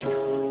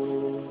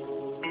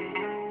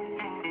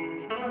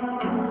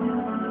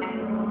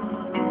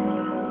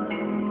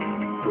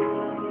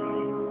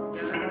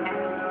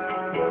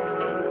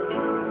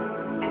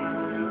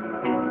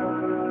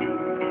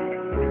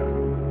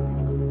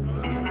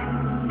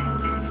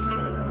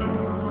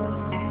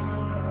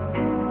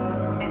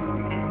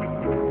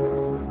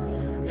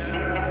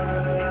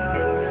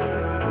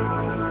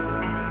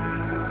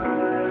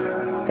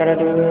Gotta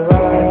do it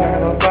right,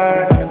 gotta go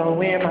far, gotta go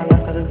win. My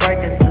life cause it's bright,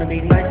 it's gonna be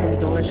nice. When we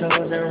doing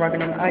shows and rocking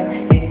them ice.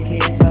 Hitting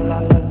kids, a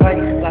lot of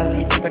fight. A lot of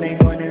these people ain't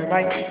doing it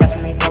right. Got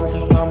so many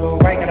problems, so I'm go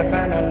right. Gotta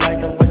find a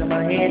light, the voice in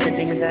my head, the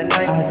demons at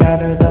night. I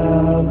gotta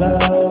go, go,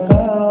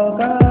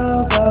 go, go,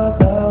 go,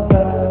 go,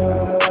 go.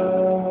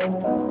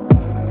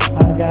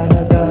 I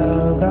gotta go,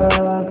 go,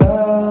 go,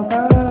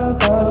 go,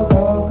 go,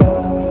 go, go.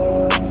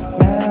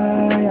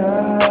 Yeah,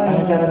 yeah.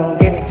 I gotta go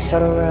get it.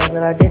 Show the world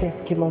that I did it.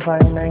 Keep on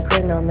fighting, I ain't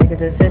quitting. I'll make a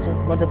decision.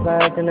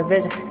 Multiply it in the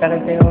vision. Gotta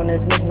stay on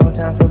this mission. No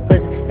time for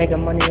prison.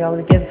 Making money, I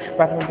was giving.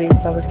 Rapping beats,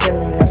 I was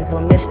killing. Watching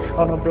for a mission.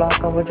 On the block,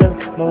 I was drilling.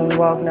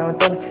 Moonwalk, now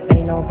I'm thrilling.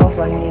 Ain't no boss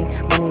like me.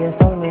 Money is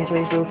stolen me.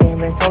 Trees, you can't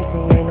even talk to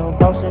me. Ain't no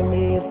boss in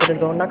me. Put it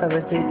go knock out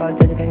his teeth. I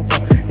just can't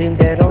talk. Leave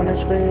dead on the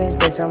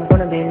streets. Bitch, I'm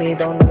gonna be me.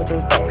 Don't know what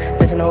you thought.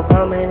 This is no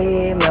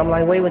comedy. Man, I'm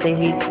like, wait with the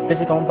heat. Bitch,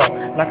 is gon' ball.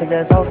 Knock his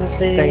ass off the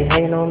seat. They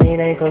hating on me.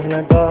 They closing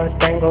the door.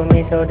 Tangle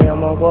me, so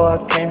damn a war.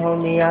 Can't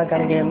hold me. I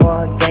gotta get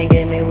more. Can't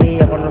get me.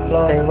 We up on the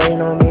floor. They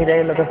waiting on me.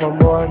 They looking for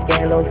more.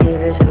 Gang low key.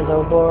 This shit is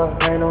so bored.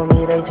 Ain't on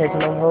me. They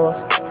chasing them hoes.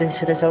 This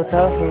shit is so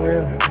tough for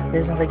real.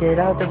 This how to get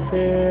out the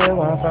field.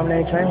 Where I'm from,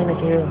 they trying to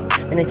kill.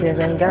 And the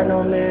kids ain't got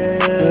no meal.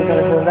 You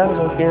gotta feel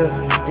levels of skill.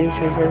 These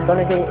streets is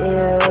gonna get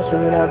ill.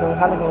 Shoot out, gon'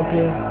 holler, gon'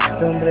 kill.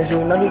 Them bitches, you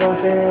know you gon'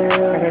 feel.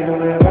 Gotta do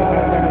it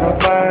right, gotta go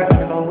far,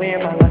 gotta go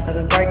win. My life cause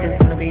it's bright, it's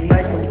gonna be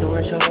nice. When we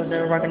doing shows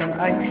and rocking them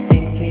ice.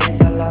 Hitting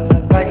kids, a lot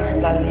of fight. A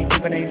lot of these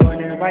people ain't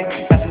doing it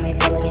right. Got so many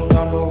problems, so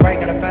I'm go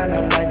right. Gotta find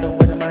a light, the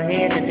voice in my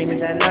head, the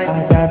demons at night.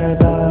 I gotta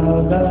go,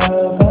 go,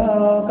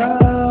 go, go,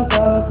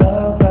 go,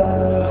 go, go.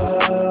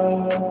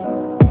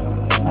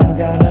 I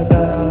gotta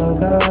go,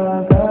 go,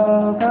 go,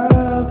 go,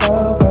 go,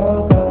 go,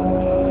 go.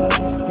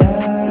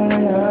 Yeah,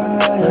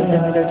 yeah.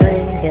 Living the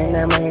dream, getting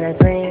that money that's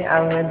green.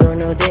 Out here doing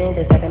new things,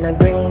 they stacking the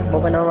green.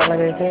 Moving around like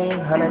a king,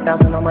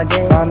 100,000 on my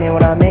jeans. I mean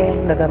what I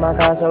mean, look at my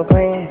car so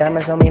clean.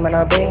 Diamonds on me, man,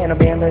 I be, and I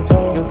be in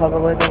between. You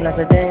fuckin' with them, that's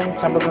the thing.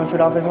 Chopper gon' shoot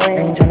off his wing.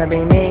 Ain't tryna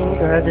be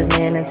mean, girl, just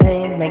me and the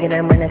team. Making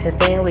that money, that's the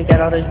thing. We got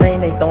all this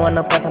green, they throwing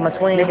up parts on my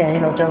swing. Nigga ain't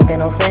no joke,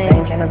 ain't no thing.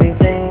 Ain't tryna be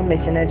seen,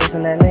 mixing that juice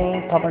in that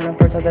lean. Popping the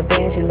first of the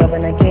bean, she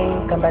loving the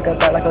king. Come back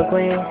up back like a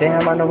queen.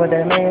 Damn, I know what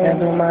that means.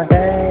 Gotta do my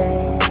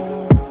thing.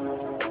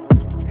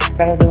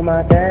 Gotta do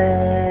my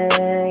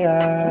thing,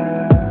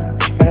 yeah.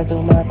 Gotta do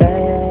my thing.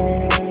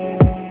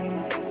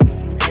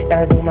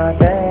 Gotta do my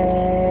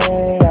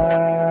thing, yeah,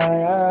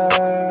 yeah.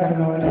 Gotta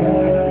go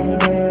every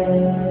day.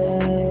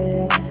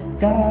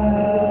 Got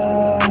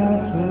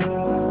to.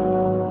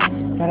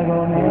 Gotta go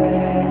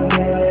every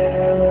day.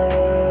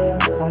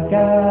 I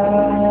got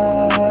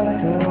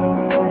to.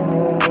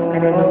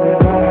 Gotta do it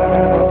right,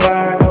 gotta go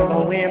far, gotta go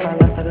win. My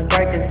life cause it's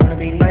bright, it's gonna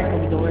be nice. When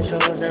we doing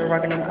shows and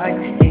rocking them ice.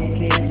 Hitting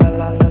kids, a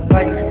lot of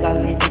fight. A lot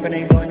of these people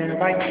ain't doing it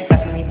right.